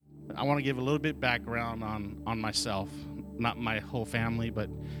I want to give a little bit background on myself, not my whole family, but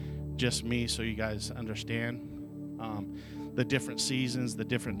just me, so you guys understand the different seasons, the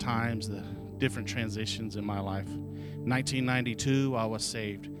different times, the different transitions in my life. 1992, I was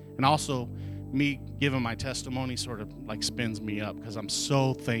saved. And also, me giving my testimony sort of like spins me up because I'm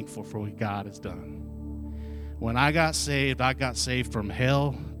so thankful for what God has done. When I got saved from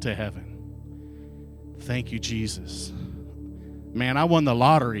hell to heaven. Thank you, Jesus. Man, I won the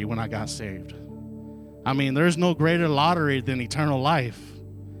lottery when I got saved. I mean, there's no greater lottery than eternal life.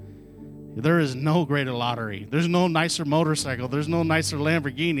 There is no greater lottery. There's no nicer motorcycle. There's no nicer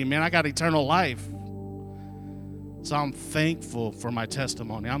Lamborghini. Man, I got eternal life. So I'm thankful for my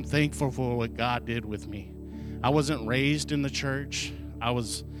testimony. I'm thankful for what God did with me. I wasn't raised in the church. I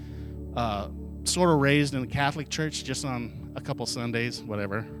was sort of raised in the Catholic church just on a couple Sundays,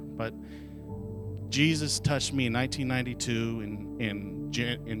 whatever. But Jesus touched me in 1992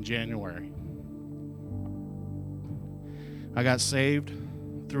 in January. I got saved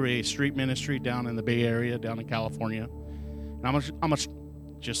through a street ministry down in the Bay Area, down in California. And I'm gonna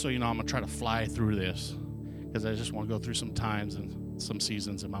just so you know, I'm gonna try to fly through this because I just want to go through some times and some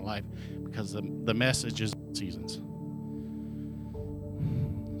seasons in my life because the message is seasons.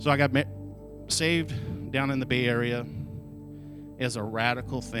 So I got saved down in the Bay Area as a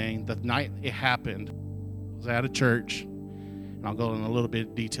radical thing. The night it happened, I was at a church, and I'll go in a little bit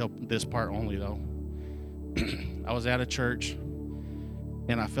of detail this part only though. I was at a church,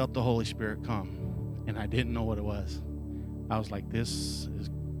 and I felt the Holy Spirit come, and I didn't know what it was. I was like,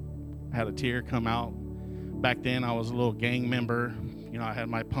 I had a tear come out. Back then, I was a little gang member. You know, I had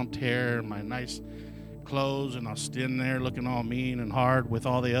my pumped hair, my nice clothes, and I was standing there looking all mean and hard with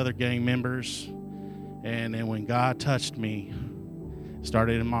all the other gang members. And then when God touched me, it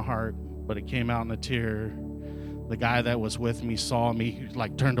started in my heart, but it came out in a tear. The guy that was with me saw me, he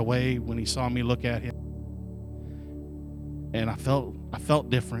like turned away when he saw me look at him. And I felt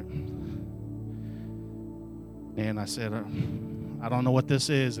different. And I said, I don't know what this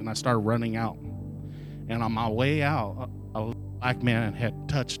is. And I started running out. And on my way out, a black man had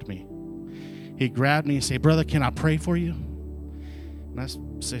touched me. He grabbed me and said, "Brother, can I pray for you?" And I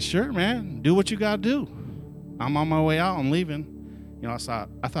said, "Sure, man. Do what you got to do. I'm on my way out. I'm leaving." You know,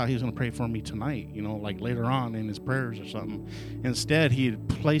 I thought he was going to pray for me tonight, you know, like later on in his prayers or something. Instead, he had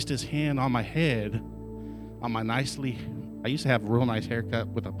placed his hand on my head, on my I used to have a real nice haircut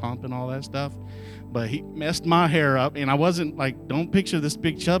with a pump and all that stuff, but he messed my hair up, and I wasn't like, don't picture this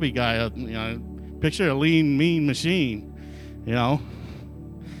big chubby guy, you know, picture a lean, mean machine, you know.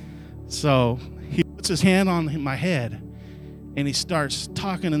 So he puts his hand on my head, and he starts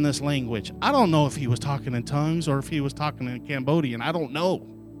talking in this language. I don't know if he was talking in tongues or if he was talking in Cambodian. I don't know.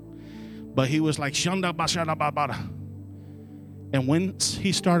 But he was like, "Shanda ba shada ba ba." And when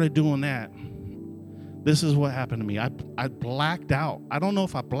he started doing that, this is what happened to me. I blacked out. I don't know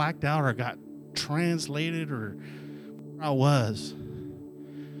if I blacked out or got translated or where I was.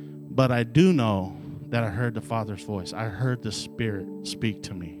 But I do know that I heard the Father's voice. I heard the Spirit speak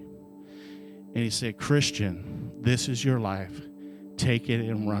to me. And he said, "Christian, this is your life. Take it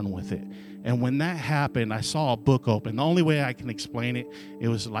and run with it." And when that happened, I saw a book open. The only way I can explain it, it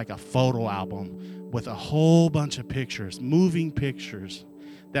was like a photo album with a whole bunch of pictures, moving pictures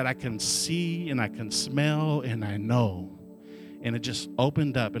that I can see and I can smell and I know. And it just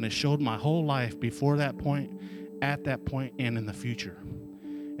opened up and it showed my whole life before that point, at that point, and in the future.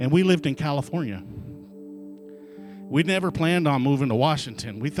 And we lived in California. We never planned on moving to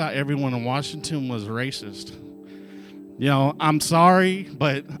Washington. We thought everyone in Washington was racist. You know, I'm sorry,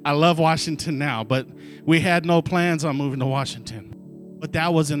 but I love Washington now, but we had no plans on moving to Washington. But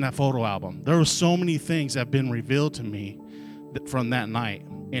that was in that photo album. There were so many things that have been revealed to me from that night.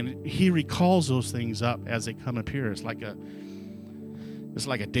 And he recalls those things up as they come appear. It's like a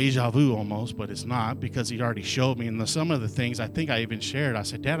deja vu almost, but it's not because he already showed me. And some of the things I think I even shared, I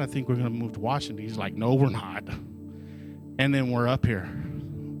said, "Dad, I think we're going to move to Washington." He's like, "No, we're not." And then we're up here.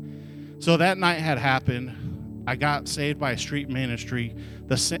 So that night had happened. I got saved by a street ministry.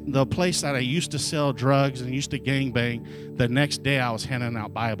 The place that I used to sell drugs and used to gangbang, the next day I was handing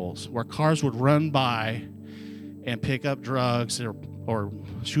out Bibles where cars would run by and pick up drugs or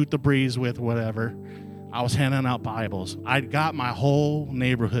shoot the breeze with whatever. I was handing out Bibles. I got my whole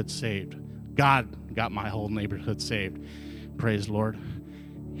neighborhood saved. God got my whole neighborhood saved. Praise the Lord.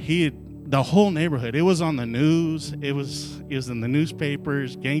 The whole neighborhood. It was on the news. It was in the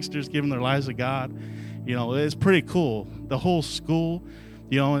newspapers. Gangsters giving their lives to God. You know, it's pretty cool. The whole school.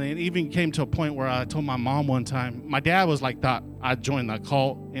 You know, and it even came to a point where I told my mom one time. My dad was like, thought I'd joined the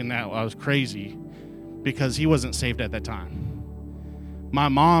cult and that I was crazy because he wasn't saved at that time. My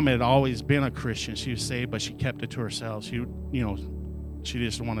mom had always been a Christian. She was saved, but she kept it to herself. She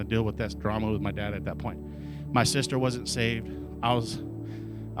just didn't want to deal with that drama with my dad at that point. My sister wasn't saved. I was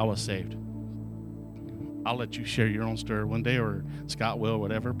saved. I'll let you share your own story one day, or Scott will,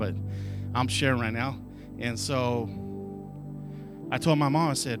 whatever, but I'm sharing right now. And so I told my mom,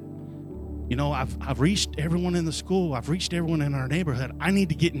 I said, I've reached everyone in the school. I've reached everyone in our neighborhood. I need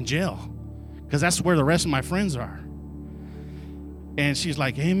to get in jail because that's where the rest of my friends are. And she's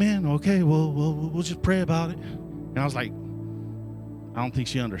like, amen, okay, we'll just pray about it. And I was like, I don't think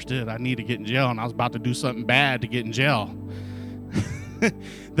she understood. I need to get in jail, and I was about to do something bad to get in jail.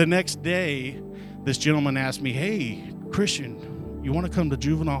 The next day, this gentleman asked me, hey, Christian, you want to come to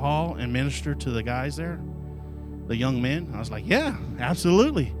juvenile hall and minister to the guys there, the young men? I was like, yeah,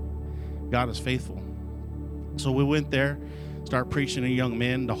 absolutely. God is faithful. So we went there, started preaching to young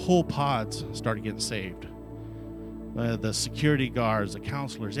men. The whole pods started getting saved. The security guards, the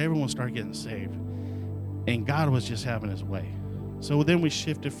counselors, everyone started getting saved. And God was just having his way. So then we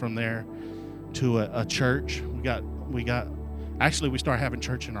shifted from there to a church. We started having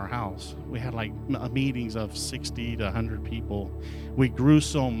church in our house. We had like meetings of 60 to 100 people. We grew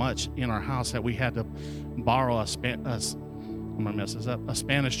so much in our house that we had to borrow a Spanish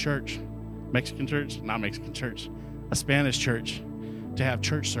church, Mexican church, not Mexican church, a Spanish church to have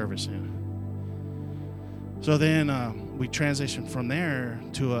church service in. So then we transitioned from there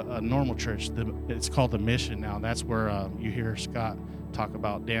to a normal church. It's called the Mission now. That's where you hear Scott talk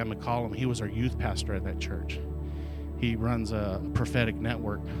about Dan McCollum. He was our youth pastor at that church. He runs a prophetic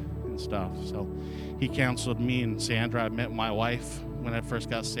network and stuff. So he counseled me and Sandra. I met my wife when I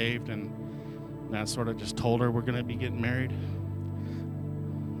first got saved, and I sort of just told her we're going to be getting married.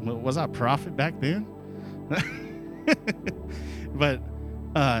 Was I a prophet back then? But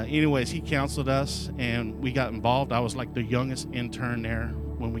anyways, he counseled us, and we got involved. I was like the youngest intern there.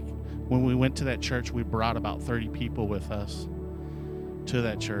 When we went to that church, we brought about 30 people with us to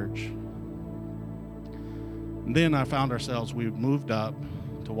that church. And then I found ourselves, we moved up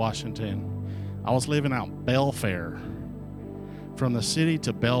to Washington. I was living out Belfair, from the city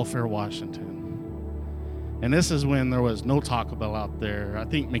to Belfair, Washington. And this is when there was no Taco Bell out there. I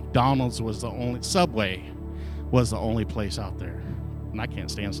think McDonald's was the only, Subway was the only place out there. And I can't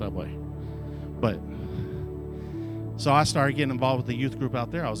stand Subway. But, so I started getting involved with the youth group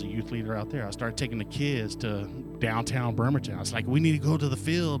out there. I was a youth leader out there. I started taking the kids to downtown Bremerton. I was like, we need to go to the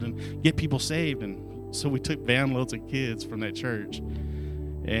field and get people saved. And so we took van loads of kids from that church.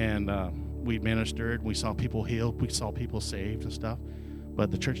 And we ministered. We saw people healed. We saw people saved and stuff.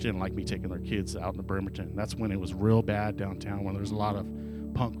 But the church didn't like me taking their kids out to Bremerton. That's when it was real bad downtown, when there was a lot of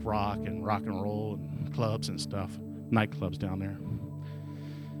punk rock and roll and clubs and stuff, nightclubs down there.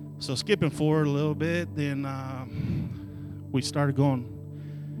 So skipping forward a little bit, then we started going.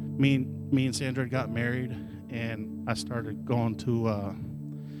 Me and Sandra got married, and I started going to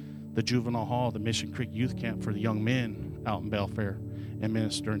the juvenile hall, the Mission Creek Youth Camp for the young men out in Belfair, and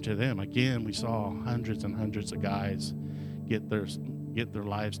ministering to them. Again, we saw hundreds and hundreds of guys get their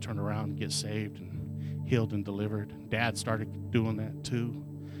lives turned around, get saved, and healed and delivered. Dad started doing that too.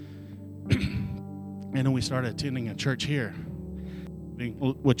 And then we started attending a church here,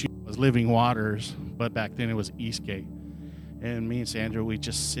 which was Living Waters, but back then it was Eastgate. And me and Sandra, we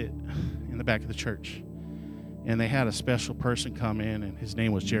just sit in the back of the church. And they had a special person come in, and his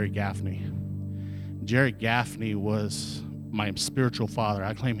name was Jerry Gaffney. Jerry Gaffney was my spiritual father.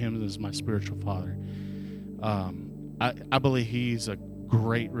 I claim him as my spiritual father. I believe he's a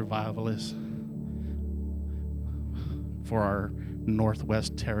great revivalist for our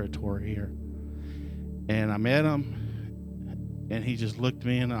Northwest territory here. And I met him, and he just looked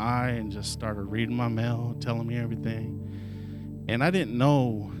me in the eye and just started reading my mail, telling me everything. And I didn't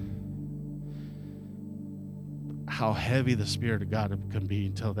know how heavy the Spirit of God can be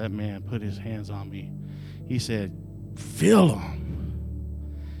until that man put his hands on me. He said, "Fill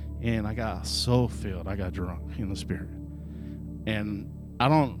him." And I got so filled, I got drunk in the Spirit. And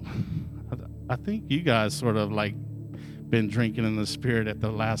I think you guys sort of like been drinking in the Spirit at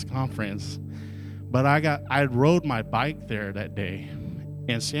the last conference. But I rode my bike there that day,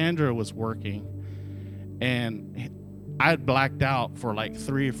 and Sandra was working, and I had blacked out for like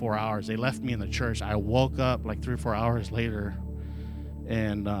 3 or 4 hours. They left me in the church. I woke up like 3 or 4 hours later,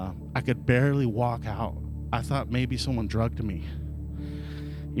 and I could barely walk out. I thought maybe someone drugged me,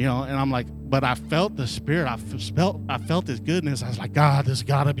 and I'm like, but I felt the Spirit. I felt His goodness. I was like, God, this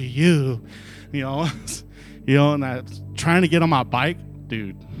got to be you, and I was trying to get on my bike,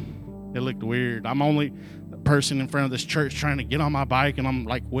 dude. It looked weird. I'm only a person in front of this church trying to get on my bike, and I'm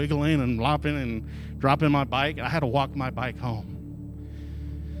like wiggling and lopping and dropping my bike. I had to walk my bike home.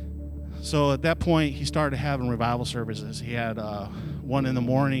 So at that point, he started having revival services. He had one in the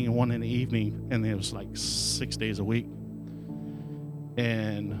morning and one in the evening, and it was like 6 days a week.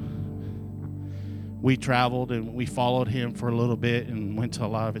 And we traveled and we followed him for a little bit and went to a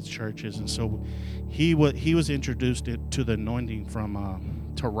lot of his churches. And so he was introduced to the anointing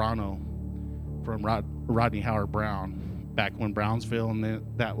from Toronto, from Rodney Howard Brown, back when Brownsville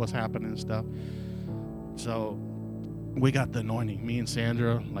and that was happening and stuff. So we got the anointing. Me and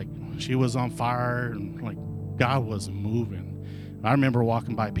Sandra, like, she was on fire, and like God was moving. I remember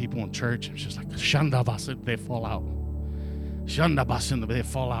walking by people in church, and it's just like, Shandabas, they fall out. Shandabas, they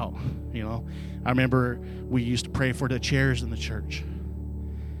fall out. You know, I remember we used to pray for the chairs in the church,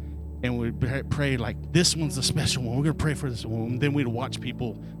 and we'd pray like, this one's the special one. We're gonna pray for this one. And then we'd watch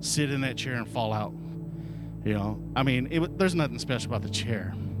people sit in that chair and fall out. You know, I mean, there's nothing special about the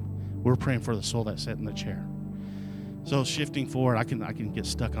chair. We're praying for the soul that sat in the chair. So shifting forward, I can get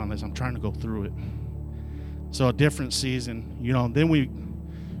stuck on this. I'm trying to go through it. So a different season, you know. Then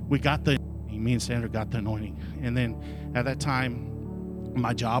we got me and Sandra got the anointing, and then at that time,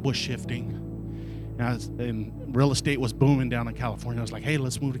 my job was shifting, and real estate was booming down in California. I was like, hey,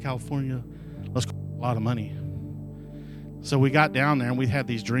 let's move to California. Let's go a lot of money. So we got down there, and we had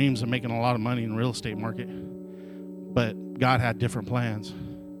these dreams of making a lot of money in the real estate market, but God had different plans.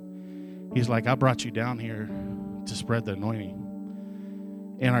 He's like, I brought you down here to spread the anointing.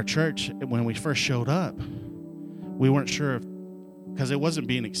 In our church, when we first showed up, we weren't sure if, because it wasn't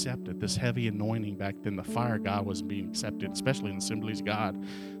being accepted, this heavy anointing back then, the fire of God wasn't being accepted, especially in Assemblies of God.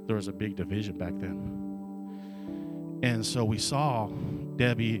 There was a big division back then. And so we saw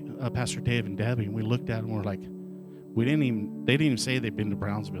Pastor Dave and Debbie, and we looked at them and we're like, they didn't even say they'd been to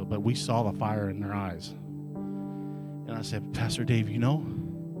Brownsville, but we saw the fire in their eyes. And I said, Pastor Dave, you know?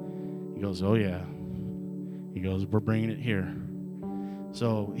 He goes, oh yeah. He goes, we're bringing it here.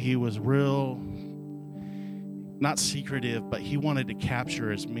 So he was real, not secretive, but he wanted to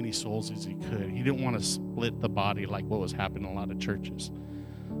capture as many souls as he could. He didn't want to split the body like what was happening in a lot of churches.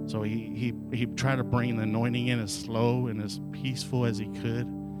 So he tried to bring the anointing in as slow and as peaceful as he could.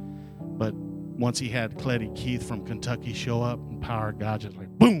 But once he had Cleddy Keith from Kentucky show up, and power of God just like,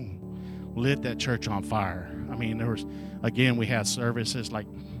 boom, lit that church on fire. I mean, we had services like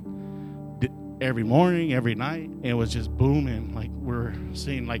every morning, every night, and it was just booming. Like, we're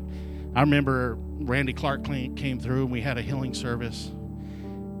seeing, like, I remember Randy Clark came through, and we had a healing service.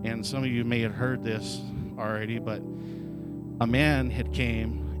 And some of you may have heard this already, but a man had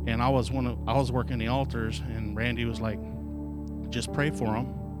came, and I was working the altars, and Randy was like, just pray for them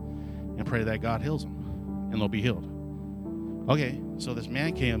and pray that God heals them, and they'll be healed. Okay, so this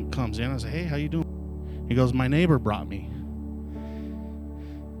man comes in. I said, hey, how you doing? He goes, my neighbor brought me.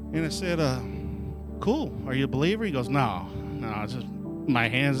 And I said, cool. Are you a believer? He goes, no, it's just my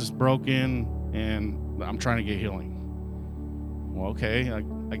hands is broken and I'm trying to get healing. Well, okay,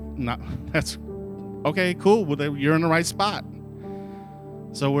 that's okay, cool. Well, you're in the right spot.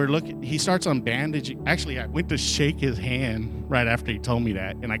 So we're looking. He starts on bandaging. Actually, I went to shake his hand right after he told me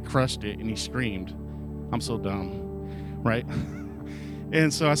that, and I crushed it, and he screamed. I'm so dumb, right?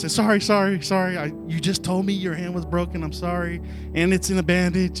 And so I said, sorry. You just told me your hand was broken. I'm sorry. And it's in a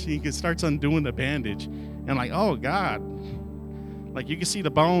bandage. He starts undoing the bandage. And I'm like, oh, God. Like, you can see the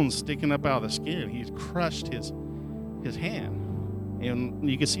bones sticking up out of the skin. He's crushed his hand. And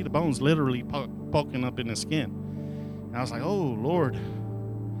you can see the bones literally poking up in the skin. And I was like, oh, Lord.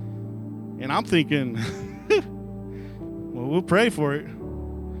 And I'm thinking, well, we'll pray for it.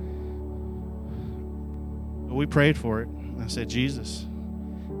 But we prayed for it. I said, Jesus,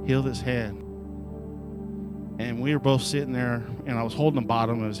 heal this hand. And we were both sitting there, and I was holding the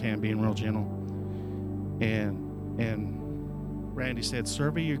bottom of his hand, being real gentle. And Randy said,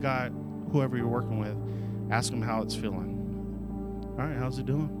 survey your guy, whoever you're working with, ask him how it's feeling. All right, how's it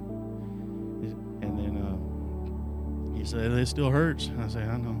doing? And then he said, it still hurts. And I said,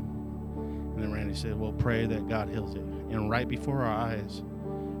 I know. And then Randy said, well, pray that God heals it. And right before our eyes,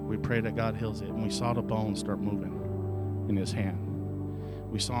 we prayed that God heals it, and we saw the bones start moving in his hand.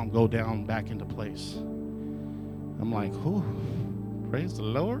 We saw him go down back into place. I'm like, whew, praise the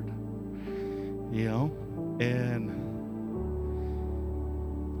Lord. You know, and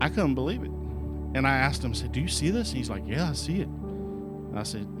I couldn't believe it. And I asked him, I said, do you see this? And he's like, yeah, I see it. And I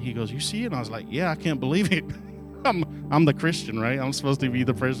said, he goes, you see it? And I was like, yeah, I can't believe it. I'm the Christian, right? I'm supposed to be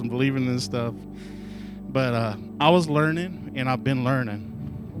the person believing in this stuff. But I was learning, and I've been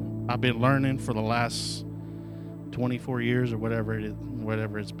learning. I've been learning for the last 24 years or whatever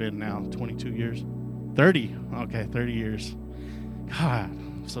it's been now, 22 years, 30. Okay, 30 years. God,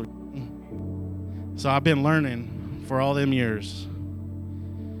 so I've been learning for all them years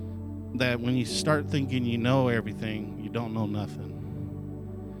that when you start thinking you know everything, you don't know nothing.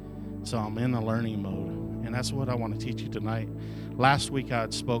 So I'm in a learning mode, and that's what I want to teach you tonight. Last week I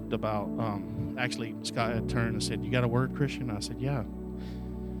had spoke about, actually Scott had turned and said, "You got a word, Christian?" I said, "Yeah."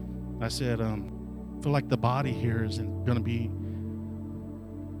 I said, I feel like the body here is going to be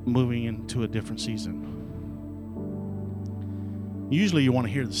moving into a different season. Usually you want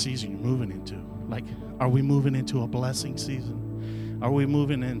to hear the season you're moving into. Like, are we moving into a blessing season? Are we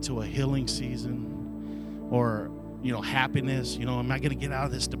moving into a healing season? Or, happiness? Am I going to get out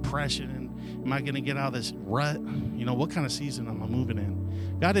of this depression? Am I going to get out of this rut? What kind of season am I moving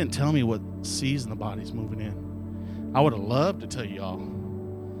in? God didn't tell me what season the body's moving in. I would have loved to tell you all.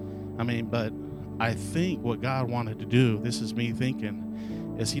 But I think what God wanted to do, this is me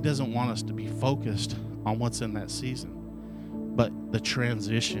thinking, is He doesn't want us to be focused on what's in that season, but the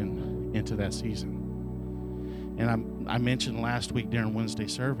transition into that season. And I mentioned last week during Wednesday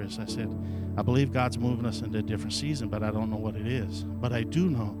service, I said, I believe God's moving us into a different season, but I don't know what it is. But I do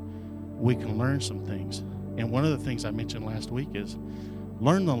know we can learn some things. And one of the things I mentioned last week is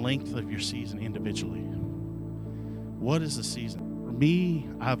learn the length of your season individually. What is the season? For me,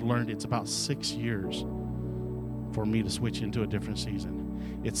 I've learned it's about 6 years for me to switch into a different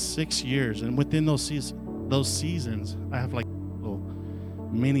season. It's 6 years, and within those seasons, I have like little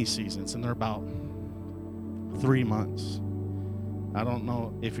mini seasons, and they're about 3 months. I don't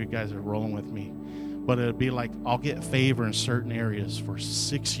know if you guys are rolling with me, but it'd be like I'll get favor in certain areas for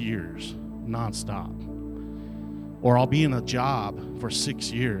 6 years nonstop. Or I'll be in a job for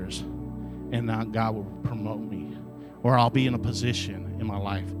 6 years, and now God will promote me. Or I'll be in a position in my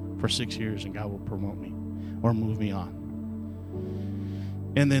life for 6 years, and God will promote me or move me on.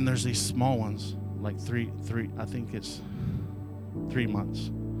 And then there's these small ones, like three. I think it's 3 months.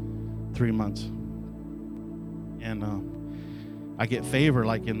 3 months. And I get favor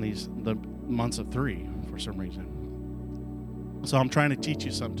like in the months of 3 for some reason. So I'm trying to teach you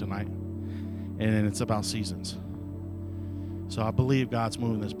something tonight, and it's about seasons. So I believe God's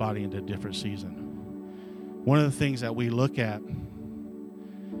moving this body into a different season. One of the things that we look at,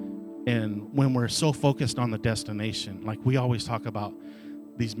 and when we're so focused on the destination, like we always talk about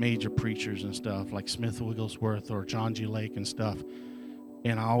these major preachers and stuff, like Smith Wigglesworth or John G. Lake and stuff,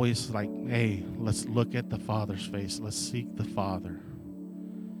 and I always like, hey, let's look at the Father's face. Let's seek the Father.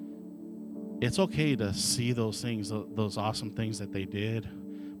 It's okay to see those things, those awesome things that they did,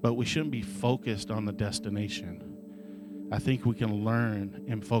 but we shouldn't be focused on the destination. I think we can learn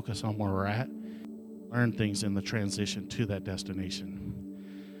and focus on where we're at, learn things in the transition to that destination.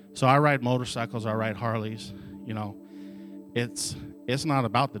 So I ride motorcycles, I ride Harleys. It's not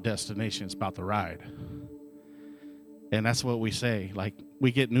about the destination, it's about the ride. And that's what we say. Like,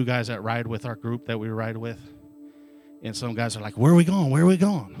 we get new guys that ride with our group that we ride with, and some guys are like, where are we going? Where are we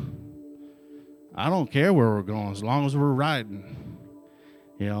going? I don't care where we're going as long as we're riding.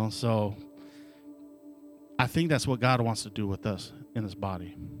 So I think that's what God wants to do with us in His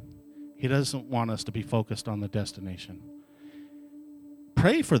body. He doesn't want us to be focused on the destination.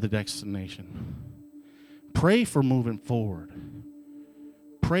 Pray for the destination. Pray for moving forward.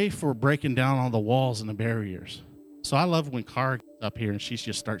 Pray for breaking down all the walls and the barriers. So I love when Cara gets up here and she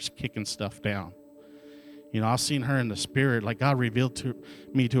just starts kicking stuff down. I've seen her in the spirit, like God revealed to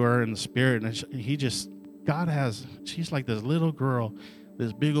her in the spirit, and she's like this little girl,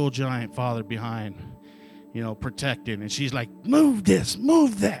 this big old giant father behind, protecting, and she's like, move this,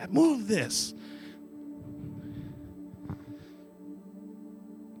 move that, move this.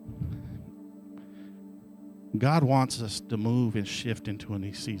 God wants us to move and shift into a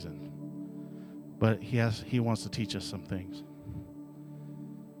new season, but He wants to teach us some things.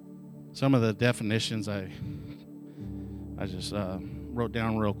 Some of the definitions I just wrote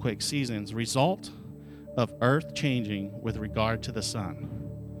down real quick. Seasons, result of earth changing with regard to the sun.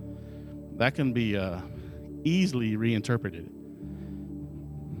 That can be easily reinterpreted.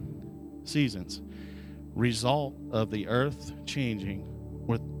 Seasons, result of the earth changing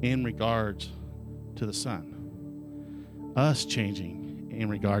in regards to the sun. Us changing in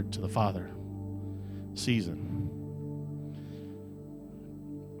regard to the Father. Season.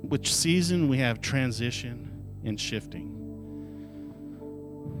 Which season we have transition and shifting.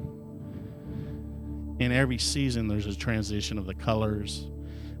 In every season, there's a transition of the colors,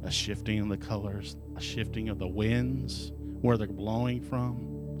 a shifting of the colors, a shifting of the winds, where they're blowing from.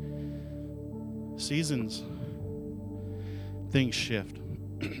 Seasons, things shift.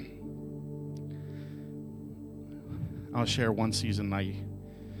 I'll share one season.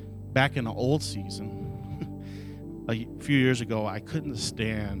 Back in the old season, a few years ago, I couldn't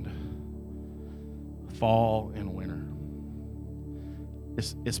stand fall and winter.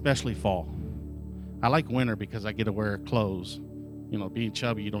 especially fall. I like winter because I get to wear clothes. You know, being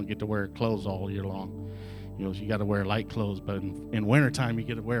chubby, you don't get to wear clothes all year long. You know, you got to wear light clothes, but in wintertime, you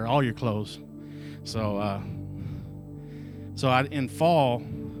get to wear all your clothes. So, in fall,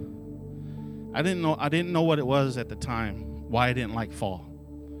 I didn't know what it was at the time, why I didn't like fall.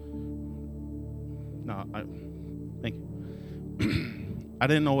 No, thank you. I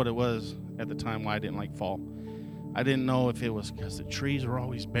didn't know what it was at the time why I didn't like fall. I didn't know if it was because the trees were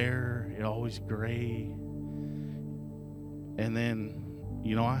always bare, it always gray. And then,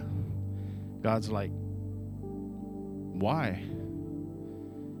 you know, God's like, why?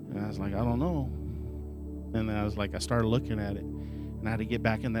 And I was like, I don't know. And then I started looking at it, and I had to get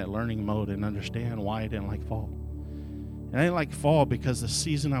back in that learning mode and understand why I didn't like fall. And I didn't like fall because the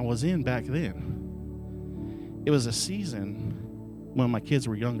season I was in back then, it was a season when my kids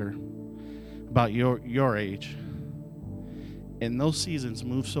were younger, about your age. And those seasons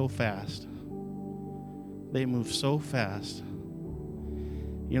move so fast. They move so fast.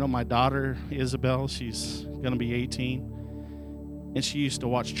 You know, my daughter, Isabel, she's going to be 18. And she used to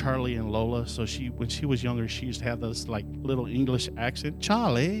watch Charlie and Lola. So when she was younger, she used to have this like little English accent,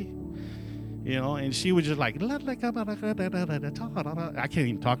 Charlie, you know, and she would just like, I can't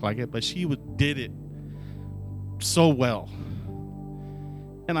even talk like it, but she did it so well.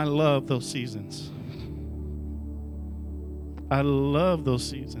 And I love those seasons. I love those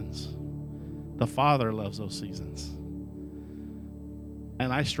seasons. The Father loves those seasons.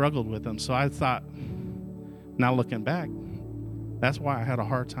 And I struggled with them. So I thought, now looking back, that's why I had a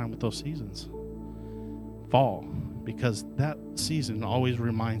hard time with those seasons. Fall. Because that season always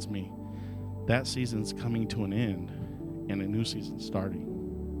reminds me that season's coming to an end and a new season's starting.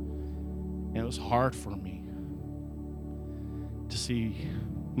 And it was hard for me to see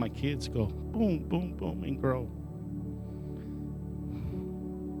my kids go boom, boom, boom, and grow.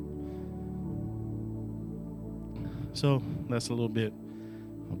 So that's a little bit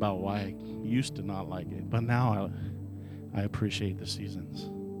about why I used to not like it. But now I appreciate the seasons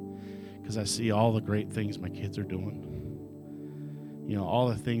because I see all the great things my kids are doing. You know, all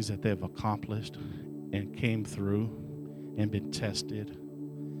the things that they've accomplished and came through and been tested,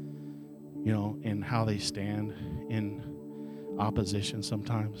 you know, and how they stand in opposition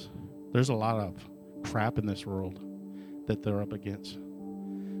sometimes. There's a lot of crap in this world that they're up against.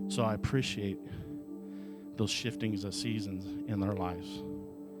 So I appreciate those shiftings of seasons in their lives.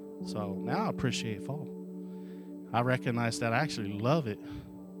 So now I appreciate fall. I recognize that I actually love it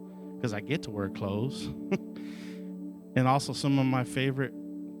because I get to wear clothes. And also some of my favorite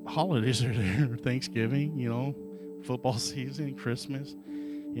holidays are there. Thanksgiving, you know, football season, Christmas.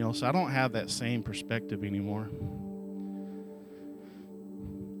 You know, so I don't have that same perspective anymore.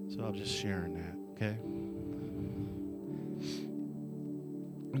 So I'm just sharing that, okay?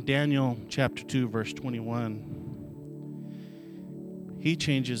 Daniel chapter 2, verse 21. He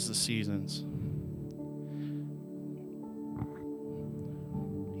changes the seasons.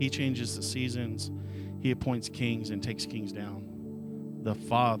 He changes the seasons. He appoints kings and takes kings down. The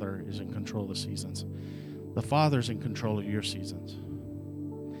Father is in control of the seasons. The Father's in control of your seasons.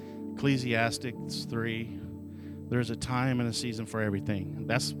 Ecclesiastes 3, there's a time and a season for everything.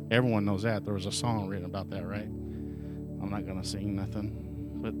 Everyone knows that. There was a song written about that, right? I'm not going to sing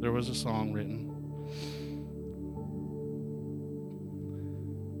nothing, but there was a song written.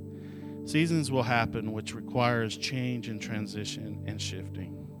 Seasons will happen, which requires change and transition and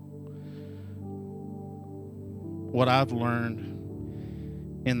shifting. What I've learned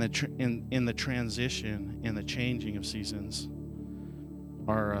in the transition and the changing of seasons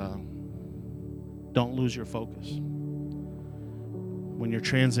are don't lose your focus. When you're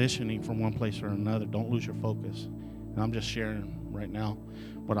transitioning from one place or another, don't lose your focus. And I'm just sharing right now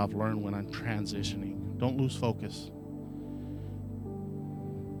what I've learned when I'm transitioning. Don't lose focus.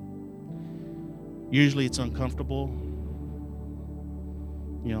 Usually it's uncomfortable.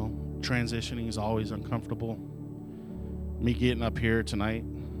 You know, transitioning is always uncomfortable. Me getting up here tonight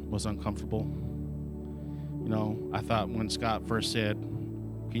was uncomfortable. You know, I thought when Scott first said,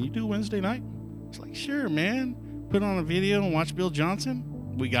 "Can you do Wednesday night?" It's like, sure, man. Put on a video and watch Bill Johnson.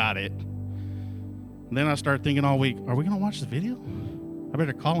 We got it. And then I started thinking all week, are we going to watch the video? I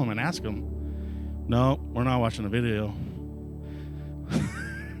better call him and ask him. No, we're not watching the video.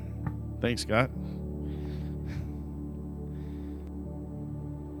 Thanks, Scott.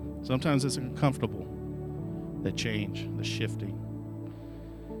 Sometimes it's uncomfortable, the change, the shifting.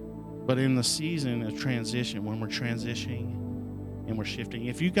 But in the season of transition, when we're transitioning and we're shifting,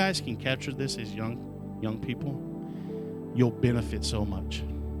 if you guys can capture this as young people, you'll benefit so much.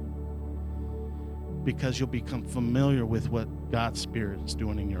 because you'll become familiar with what God's Spirit is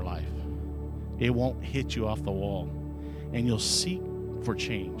doing in your life. It won't hit you off the wall, and you'll seek for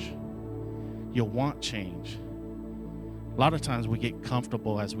change. You'll want change. A lot of times we get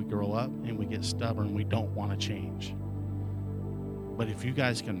comfortable as we grow up, and we get stubborn. We don't want to change. But if you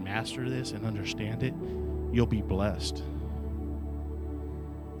guys can master this and understand it, you'll be blessed.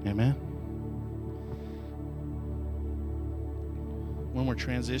 Amen. When we're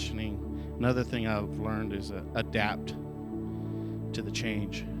transitioning, another thing I've learned is adapt to the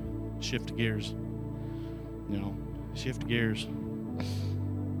change. Shift gears. Shift gears.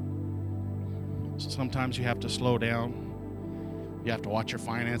 Sometimes you have to slow down. You have to watch your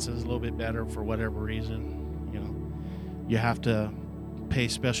finances a little bit better for whatever reason. You have to pay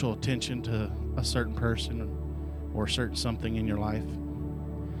special attention to a certain person or certain something in your life.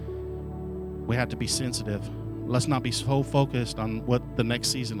 We have to be sensitive. Let's not be so focused on what the next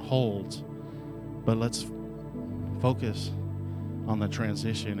season holds, but let's focus on the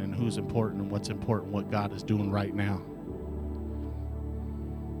transition and who's important and what's important, what God is doing right now.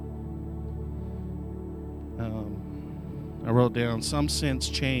 I wrote down, some sense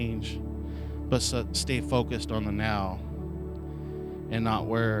change, but stay focused on the now and not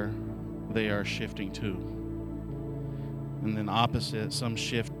where they are shifting to. And then opposite, some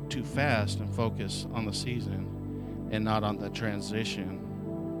shift too fast and focus on the season and not on the transition,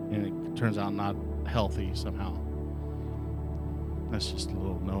 and it turns out not healthy somehow. That's just a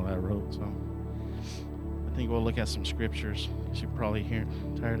little note I wrote. So I think we'll look at some scriptures. You're probably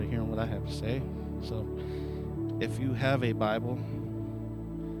tired of hearing what I have to say. So if you have a Bible,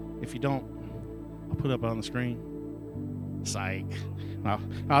 if you don't, I'll put it up on the screen. Psych.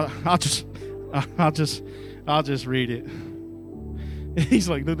 I'll just read it. He's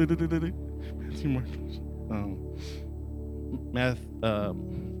like,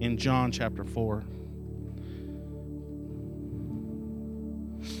 in John chapter 4.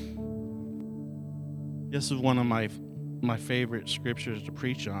 This is one of my favorite scriptures to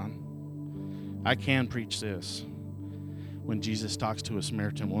preach on. I can preach this when Jesus talks to a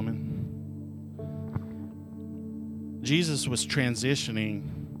Samaritan woman. Jesus was transitioning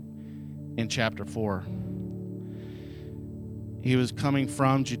in chapter 4. He was coming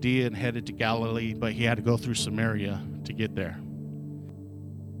from Judea and headed to Galilee, but he had to go through Samaria to get there.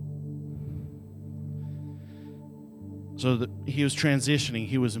 So he was transitioning.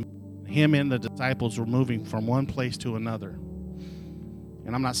 Him and the disciples were moving from one place to another.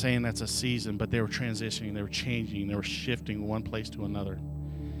 And I'm not saying that's a season, but they were transitioning, they were changing, they were shifting one place to another.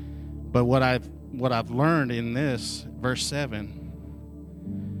 But what I've learned in this, verse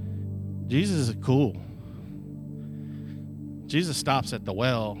 7, Jesus is cool. Jesus stops at the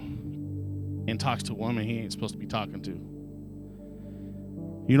well and talks to a woman he ain't supposed to be talking to.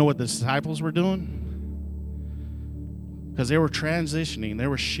 You know what the disciples were doing? Because they were transitioning, they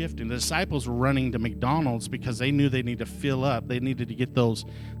were shifting. The disciples were running to McDonald's because they knew they needed to fill up. They needed to get those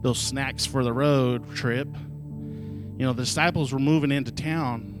snacks for the road trip. The disciples were moving into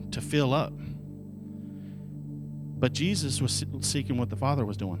town to fill up. But Jesus was seeking what the Father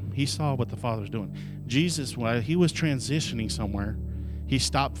was doing. He saw what the Father was doing. Jesus, while he was transitioning somewhere, he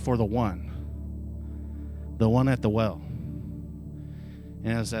stopped for the one at the well.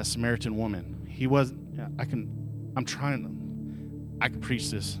 And as that Samaritan woman, I could preach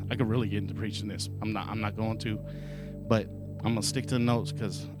this. I could really get into preaching this. I'm not going to, but I'm going to stick to the notes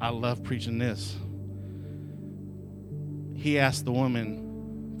because I love preaching this. He asked the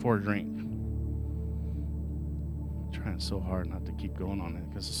woman for a drink. I'm trying so hard not to keep going on it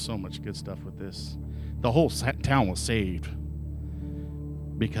because there's so much good stuff with this. The whole town was saved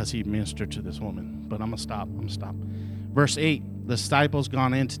because he ministered to this woman. But I'm going to stop. Verse 8, the disciples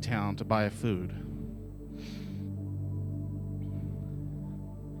gone into town to buy food.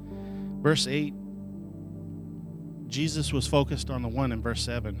 Verse 8, Jesus was focused on the one in verse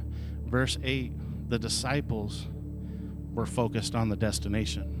 7. Verse 8, the disciples were focused on the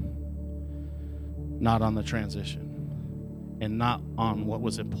destination, not on the transition, and not on what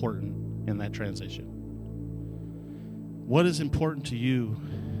was important in that transition. What is important to you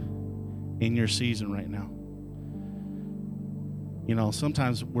in your season right now?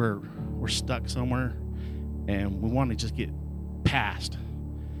 Sometimes we're stuck somewhere and we want to just get past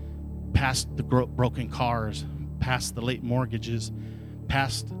the broken cars, past the late mortgages,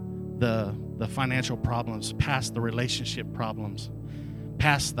 past the financial problems, past the relationship problems,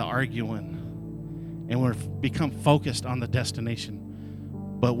 past the arguing, and we're become focused on the destination.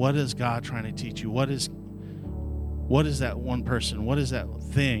 But what is God trying to teach you? What is that one person? What is that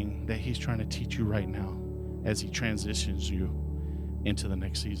thing that he's trying to teach you right now as he transitions you into the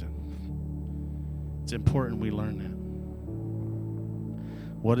next season? It's important we learn that.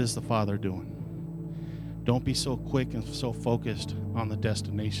 What is the Father doing? Don't be so quick and so focused on the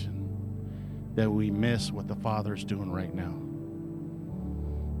destination that we miss what the Father's doing right now.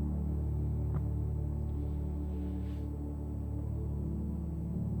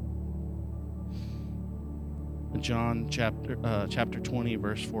 John chapter 20,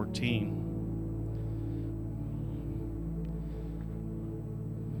 verse 14.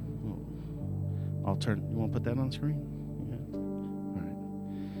 You want to put that on the screen? Yeah. All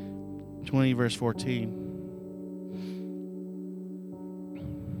right. 20, verse 14.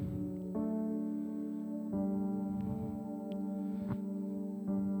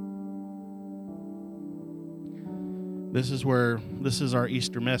 This is our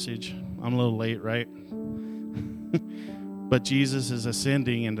Easter message. I'm a little late, right? But Jesus is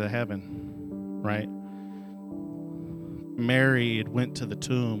ascending into heaven, right? Mary had went to the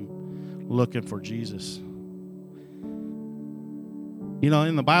tomb looking for Jesus. You know,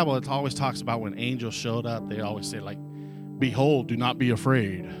 in the Bible, it always talks about when angels showed up, they always say, like, behold, do not be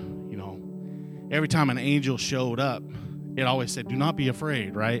afraid. You know, every time an angel showed up, it always said, do not be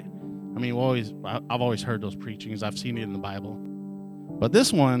afraid, right? I mean, I've always heard those preachings. I've seen it in the Bible. But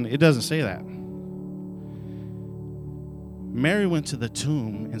this one, it doesn't say that. Mary went to the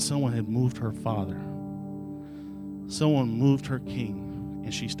tomb, and someone had moved her father. Someone moved her king.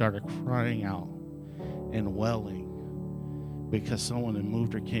 And she started crying out and wailing because someone had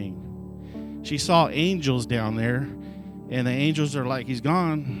moved her king. She saw angels down there, and the angels are like, he's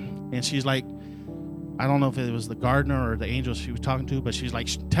gone. And she's like, I don't know if it was the gardener or the angels she was talking to, but she's like,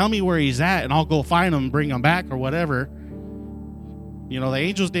 tell me where he's at, and I'll go find him and bring him back or whatever. You know, the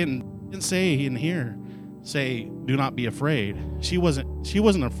angels didn't say in here, say, do not be afraid. She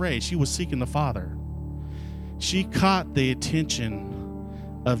wasn't afraid. She was seeking the Father. She caught the attention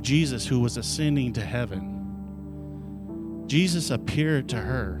of Jesus, who was ascending to heaven. Jesus appeared to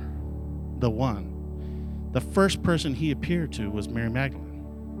her, the one. The first person he appeared to was Mary Magdalene.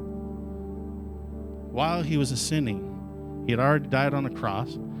 While he was ascending, he had already died on the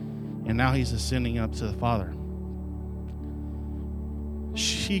cross, and now he's ascending up to the Father.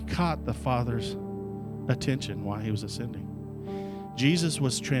 She caught the Father's attention while he was ascending. Jesus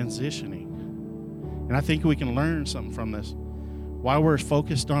was transitioning. And I think we can learn something from this. While we're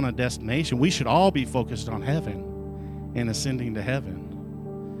focused on a destination, we should all be focused on heaven and ascending to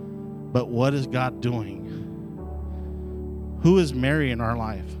heaven. But what is God doing? Who is Mary in our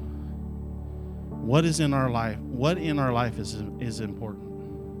life? What is in our life? What in our life is important?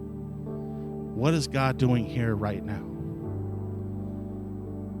 What is God doing here right now?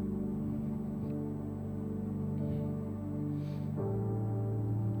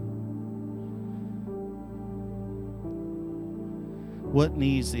 What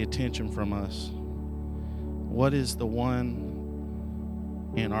needs the attention from us? What is the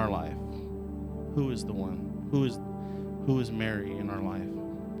one in our life? Who is the one? Who is Mary in our life?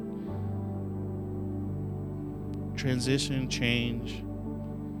 Transition, change.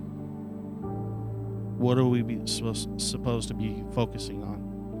 What are we supposed to be focusing on?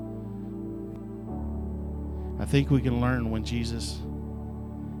 I think we can learn when Jesus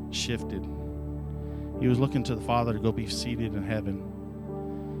shifted. He was looking to the Father to go be seated in heaven.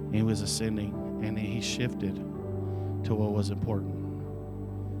 He was ascending, and he shifted to what was important.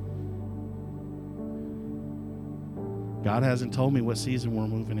 God hasn't told me what season we're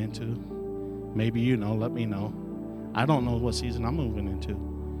moving into. Maybe you know, let me know. I don't know what season I'm moving into.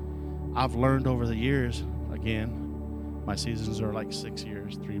 I've learned over the years, again, my seasons are like 6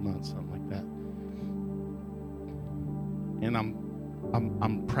 years, 3 months, something like that. And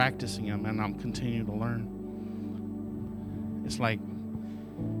I'm practicing them, and I'm continuing to learn. It's like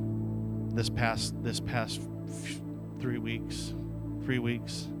this past 3 weeks,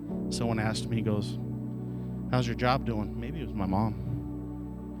 someone asked me, he goes, how's your job doing? Maybe it was my mom.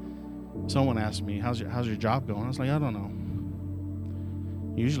 Someone asked me, how's your job going? I was like, I don't know.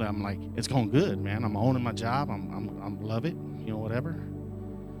 Usually I'm like, it's going good, man. I'm owning my job. I'm love it, whatever.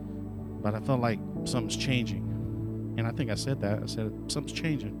 But I felt like something's changing. And I think I said that. I said, something's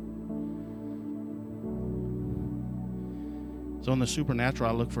changing. So in the supernatural,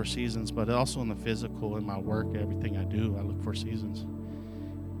 I look for seasons, but also in the physical, in my work, everything I do, I look for seasons.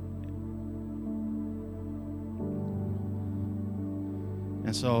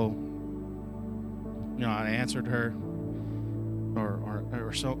 And so, I answered her,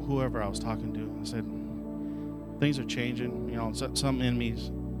 or so whoever I was talking to. I said, things are changing. Something in me's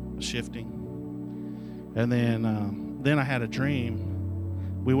shifting. And then I had a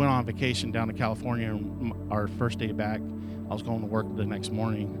dream. We went on vacation down to California. Our first day back, I was going to work the next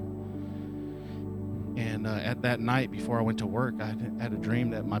morning. And at that night before I went to work, I had a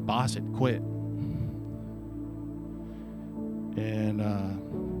dream that my boss had quit. And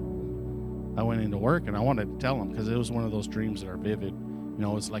I went into work, and I wanted to tell him, because it was one of those dreams that are vivid.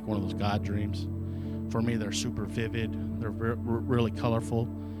 It's like one of those God dreams. For me, they're super vivid. They're really colorful.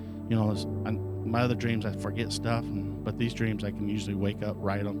 My other dreams, I forget stuff, but these dreams, I can usually wake up,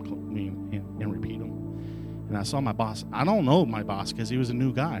 write them, and repeat them. And I saw my boss. I don't know my boss because he was a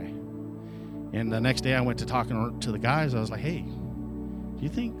new guy. And the next day I went to talking to the guys. I was like, hey, do you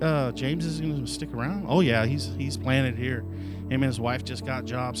think James is going to stick around? Oh, yeah, he's planted here. Him and his wife just got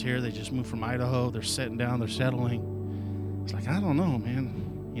jobs here. They just moved from Idaho. They're sitting down. They're settling. It's like, I don't know,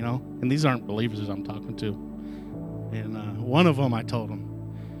 man. And these aren't believers I'm talking to. And one of them, I told him,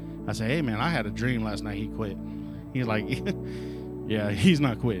 I said, hey, man, I had a dream last night. He quit. He's like, yeah, he's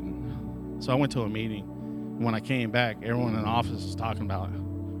not quitting. So I went to a meeting. And when I came back, everyone in the office was talking about it.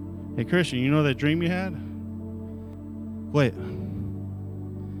 Hey, Christian, you know that dream you had? Quit.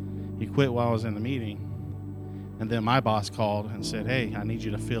 He quit while I was in the meeting. And then my boss called and said, hey, I need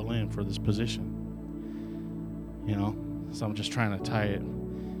you to fill in for this position. So I'm just trying to tie it,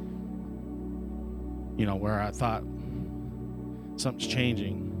 where I thought something's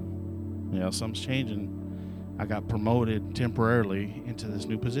changing. Something's changing. I got promoted temporarily into this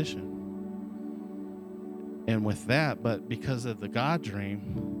new position. And with that, but because of the God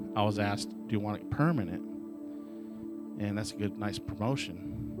dream, I was asked, do you want it permanent? And that's a good, nice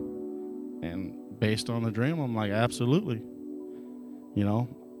promotion. And based on the dream, I'm like, absolutely.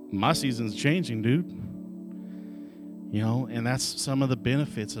 My season's changing, dude. And that's some of the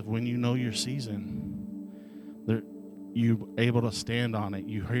benefits of when you know your season. You're able to stand on it.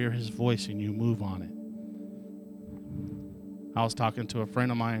 You hear his voice and you move on it. I was talking to a friend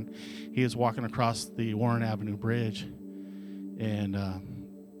of mine. He was walking across the Warren Avenue Bridge, and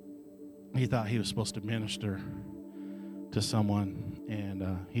he thought he was supposed to minister to someone,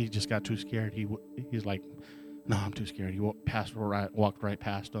 and he just got too scared. He's like, no, I'm too scared. He walked right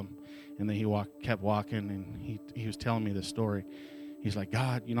past him, and then he kept walking, and he was telling me this story. He's like,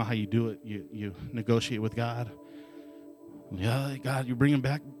 God, you know how you do it? You negotiate with God. Yeah, God, you bring him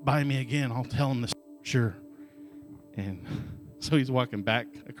back by me again. I'll tell him this, sure. And so he's walking back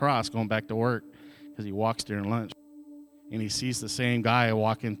across, going back to work, because he walks during lunch, and he sees the same guy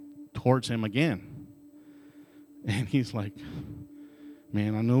walking towards him again. And he's like,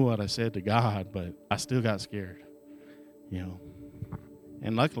 man, I knew what I said to God, but I still got scared,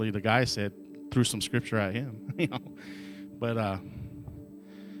 And luckily the guy threw some scripture at him, But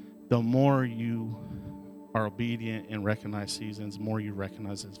the more you are obedient and recognize seasons, the more you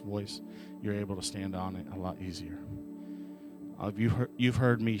recognize his voice, you're able to stand on it a lot easier. You've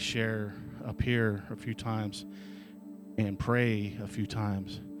heard me share up here a few times and pray a few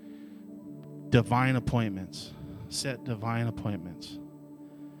times. Divine appointments. Set divine appointments.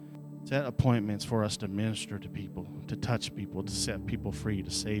 Set appointments for us to minister to people, to touch people, to set people free,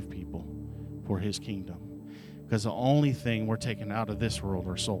 to save people for his kingdom. Because the only thing we're taking out of this world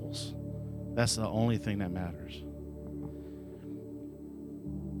are souls. That's the only thing that matters.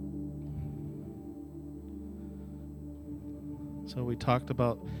 So we talked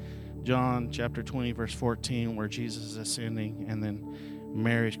about John chapter 20, verse 14, where Jesus is ascending, and then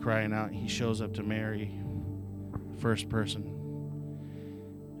Mary's crying out, and he shows up to Mary, first person.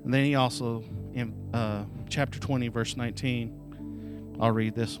 And then he also, in chapter 20, verse 19, I'll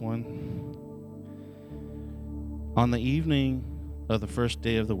read this one. On the evening of the first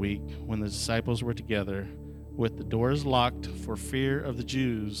day of the week, when the disciples were together, with the doors locked for fear of the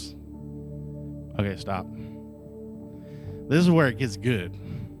Jews. Okay, stop. This is where it gets good.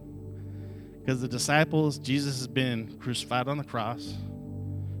 Because the disciples, Jesus has been crucified on the cross.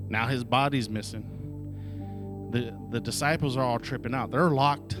 Now his body's missing. The disciples are all tripping out. They're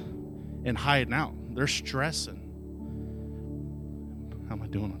locked and hiding out. They're stressing. How am I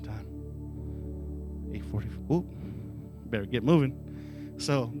doing on time? 8:40. Ooh, better get moving.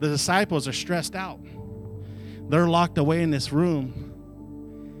 So the disciples are stressed out. They're locked away in this room.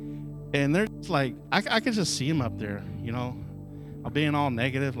 And they're just like, I could just see them up there, I'm being all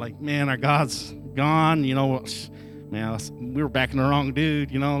negative, like, man, our God's gone, man, we were backing the wrong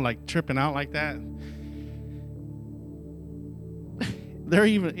dude, like tripping out like that.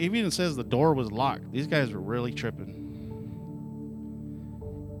 It even says the door was locked. These guys were really tripping.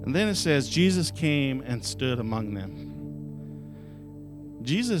 And then it says, Jesus came and stood among them.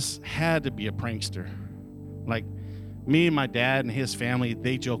 Jesus had to be a prankster. Like, me and my dad and his family,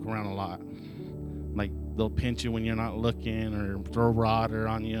 they joke around a lot. Like, they'll pinch you when you're not looking, or throw water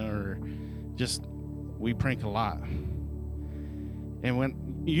on you, or just, we prank a lot. And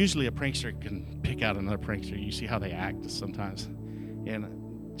when usually a prankster can pick out another prankster. You see how they act sometimes.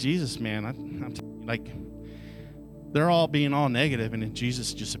 And Jesus, man, I'm like, they're all being all negative, and then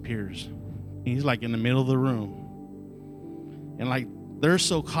Jesus just appears. He's like in the middle of the room. And like, they're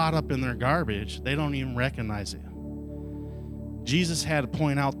so caught up in their garbage, they don't even recognize it. Jesus had to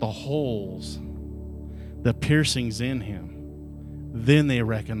point out the holes, the piercings in him. Then they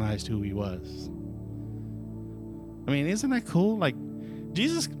recognized who he was. I mean, isn't that cool? Like,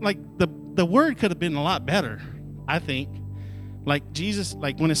 Jesus, like, the word could have been a lot better, I think. Like, Jesus,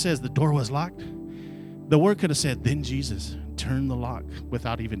 like, when it says the door was locked, the word could have said, then Jesus turned the lock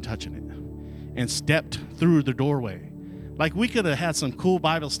without even touching it and stepped through the doorway. Like, we could have had some cool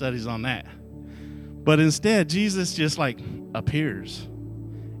Bible studies on that. But instead, Jesus just, like, appears.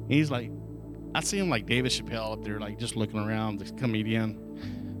 He's like, I see him like David Chappelle up there, like, just looking around, the comedian.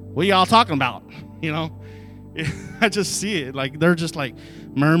 What are y'all talking about? You know? I just see it. Like, they're just, like,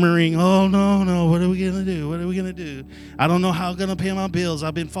 murmuring, oh, no, what are we going to do? What are we going to do? I don't know how I'm going to pay my bills.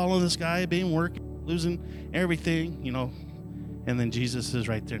 I've been following this guy, been working, losing everything, you know. And then Jesus is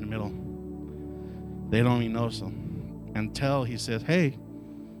right there in the middle. They don't even notice him until he says, hey,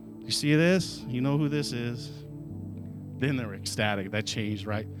 you see this? You know who this is? Then they're ecstatic. That changed,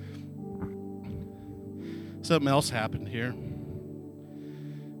 right? Something else happened here.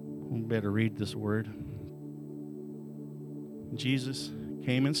 We better read this word. Jesus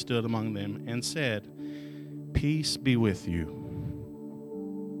came and stood among them and said, peace be with you.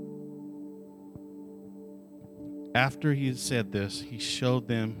 After he had said this, he showed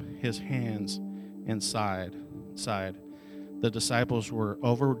them his hands and side. The disciples were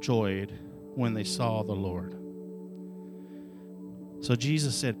overjoyed when they saw the Lord. So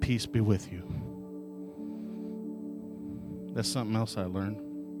Jesus said, peace be with you. That's something else I learned.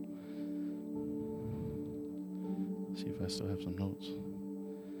 See if I still have some notes.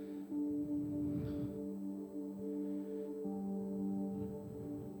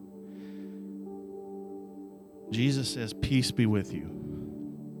 Jesus says, peace be with you.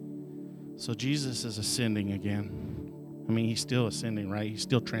 So Jesus is ascending again. I mean, he's still ascending, right? He's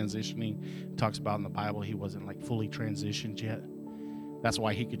still transitioning. It talks about in the Bible he wasn't like fully transitioned yet. That's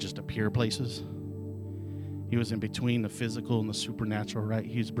why he could just appear places. He was in between the physical and the supernatural, right?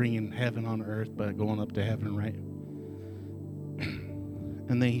 He's bringing heaven on earth, but going up to heaven, right?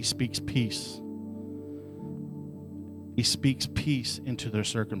 And then he speaks peace. He speaks peace into their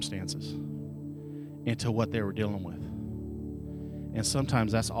circumstances, into what they were dealing with. And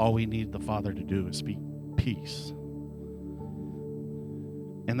sometimes that's all we need the Father to do is speak peace.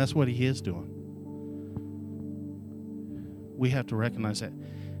 And that's what he is doing. We have to recognize that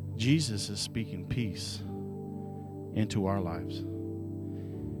Jesus is speaking peace into our lives.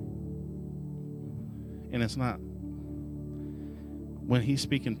 And it's not, when he's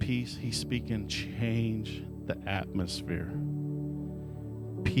speaking peace, he's speaking change the atmosphere.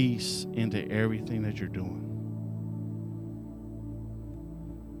 Peace into everything that you're doing.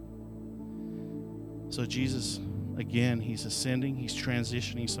 So Jesus, again, he's ascending, he's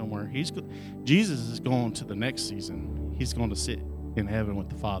transitioning somewhere. Jesus is going to the next season. He's going to sit in heaven with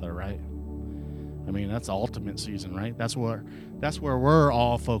the Father, right? I mean, that's the ultimate season, right? That's where we're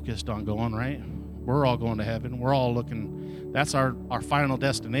all focused on going, right? We're all going to heaven. We're all looking. That's our final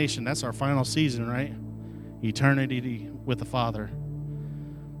destination. That's our final season, right? Eternity with the Father.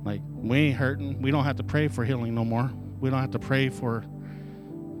 Like, we ain't hurting. We don't have to pray for healing no more. We don't have to pray for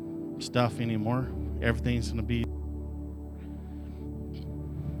stuff anymore. Everything's going to be.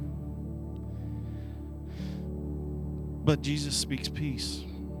 But Jesus speaks peace.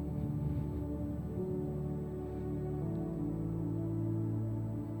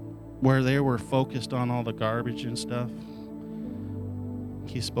 Where they were focused on all the garbage and stuff,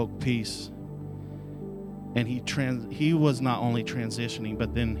 he spoke peace. And he was not only transitioning,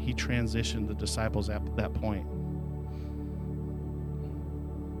 but then he transitioned the disciples at that point.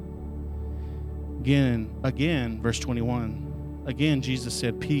 Again, verse 21, again, Jesus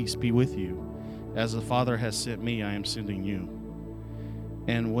said, peace be with you. As the Father has sent me, I am sending you.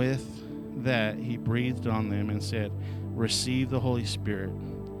 And with that, he breathed on them and said, receive the Holy Spirit.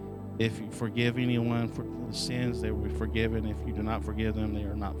 If you forgive anyone for the sins, they will be forgiven. If you do not forgive them, they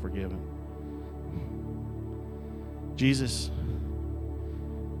are not forgiven. Jesus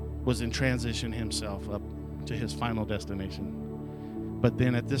was in transition himself up to his final destination. But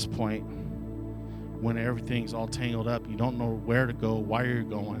then at this point, when everything's all tangled up, you don't know where to go, why you're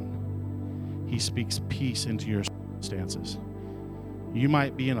going, he speaks peace into your circumstances. You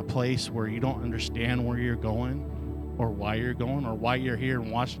might be in a place where you don't understand where you're going or why you're going or why you're here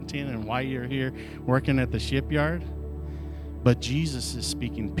in Washington and why you're here working at the shipyard. But Jesus is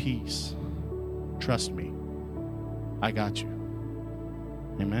speaking peace. Trust me. I got you.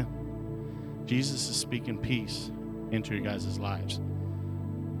 Amen. Jesus is speaking peace into your guys' lives.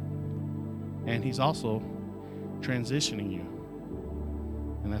 And he's also transitioning you.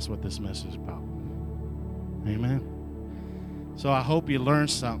 And that's what this message is about. Amen. So I hope you learned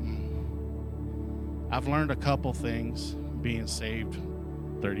something. I've learned a couple things being saved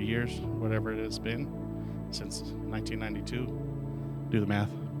 30 years, whatever it has been, since 1992. Do the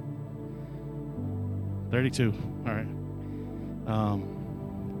math. 32. All right.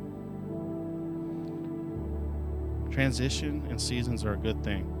 Transition and seasons are a good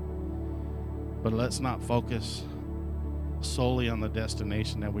thing. But let's not focus solely on the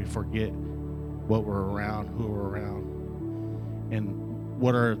destination, that we forget what we're around, who we're around, and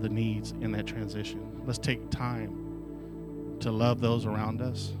what are the needs in that transition. Let's take time to love those around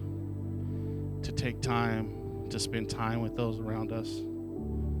us, to take time to spend time with those around us,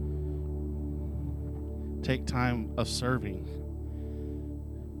 take time of serving.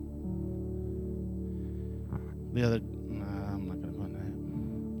 I'm not going to go on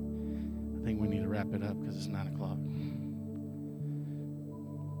that. I think we need to wrap it up because it's 9 o'clock.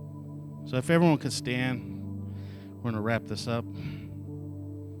 So if everyone could stand, we're going to wrap this up.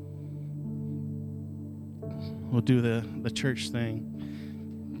 We'll do the church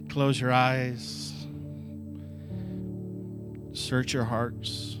thing. Close your eyes. Search your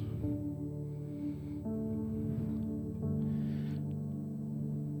hearts.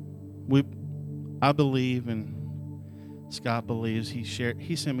 I believe, and Scott believes, he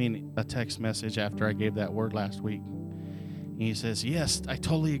sent me a text message after I gave that word last week. And he says, yes, I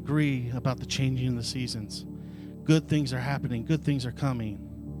totally agree about the changing of the seasons. Good things are happening. Good things are coming.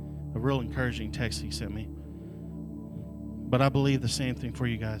 A real encouraging text he sent me. But I believe the same thing for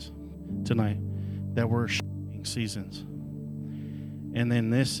you guys tonight, that we're shifting seasons. And then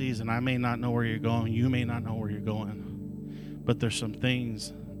this season, I may not know where you're going. You may not know where you're going. But there's some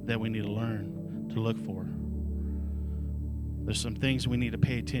things that we need to learn to look for. There's some things we need to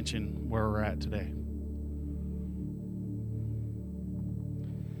pay attention where we're at today.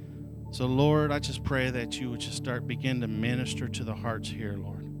 So, Lord, I just pray that you would just begin to minister to the hearts here,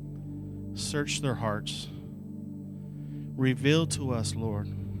 Lord. Search their hearts. Reveal to us, Lord,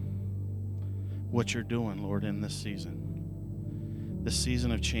 what you're doing, Lord, in this season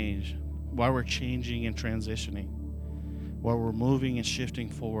of change, while we're changing and transitioning, while we're moving and shifting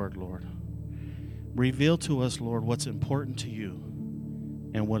forward, Lord. Reveal to us, Lord, what's important to you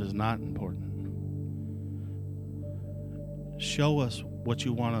and what is not important. Show us what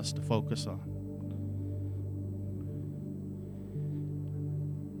you want us to focus on.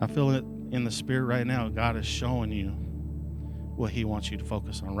 I feel it in the spirit right now. God is showing you what he wants you to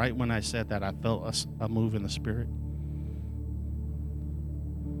focus on. Right when I said that, I felt a move in the spirit.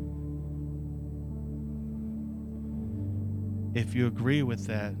 If you agree with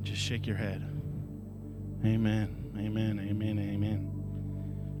that, just shake your head. Amen, amen, amen, amen.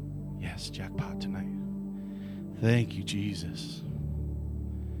 Yes, jackpot tonight. Thank you, Jesus.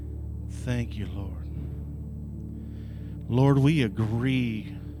 Thank you, Lord. Lord, we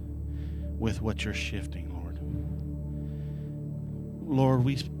agree with what you're shifting, Lord. Lord,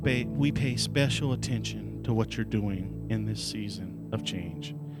 we pay special attention to what you're doing in this season of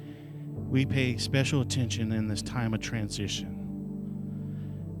change. We pay special attention in this time of transition.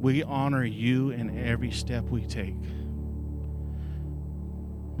 We honor you in every step we take.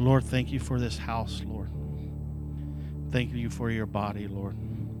 Lord, thank you for this house, Lord. Thank you for your body, Lord.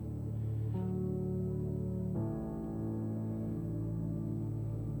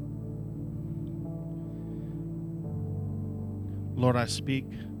 Lord, I speak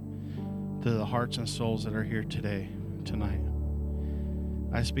to the hearts and souls that are here tonight.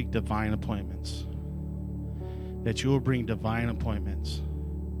 I speak divine appointments. That you will bring divine appointments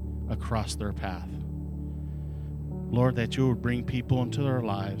across their path. Lord, that you would bring people into their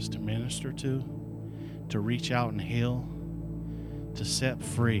lives to minister to reach out and heal, to set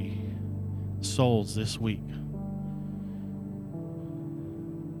free souls this week.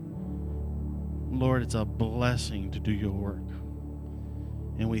 Lord, it's a blessing to do your work.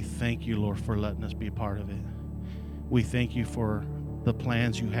 And we thank you, Lord, for letting us be a part of it. We thank you for the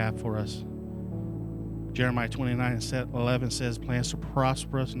plans you have for us. Jeremiah 29:11 says, plans to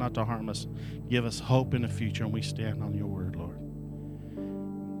prosper us, not to harm us. Give us hope in the future, and we stand on your word, Lord.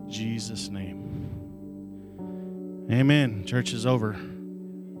 In Jesus' name. Amen. Church is over.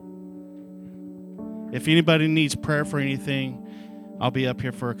 If anybody needs prayer for anything, I'll be up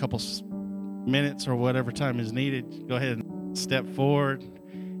here for a couple minutes or whatever time is needed. Go ahead and step forward,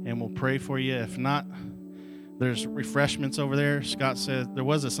 and we'll pray for you. If not, There's refreshments over there. Scott said there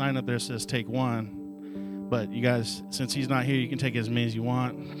was a sign up there that says take one. But you guys, since he's not here, you can take as many as you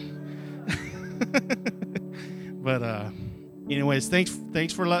want. But anyways,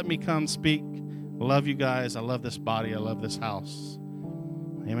 thanks for letting me come speak. I love you guys. I love this body. I love this house.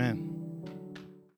 Amen.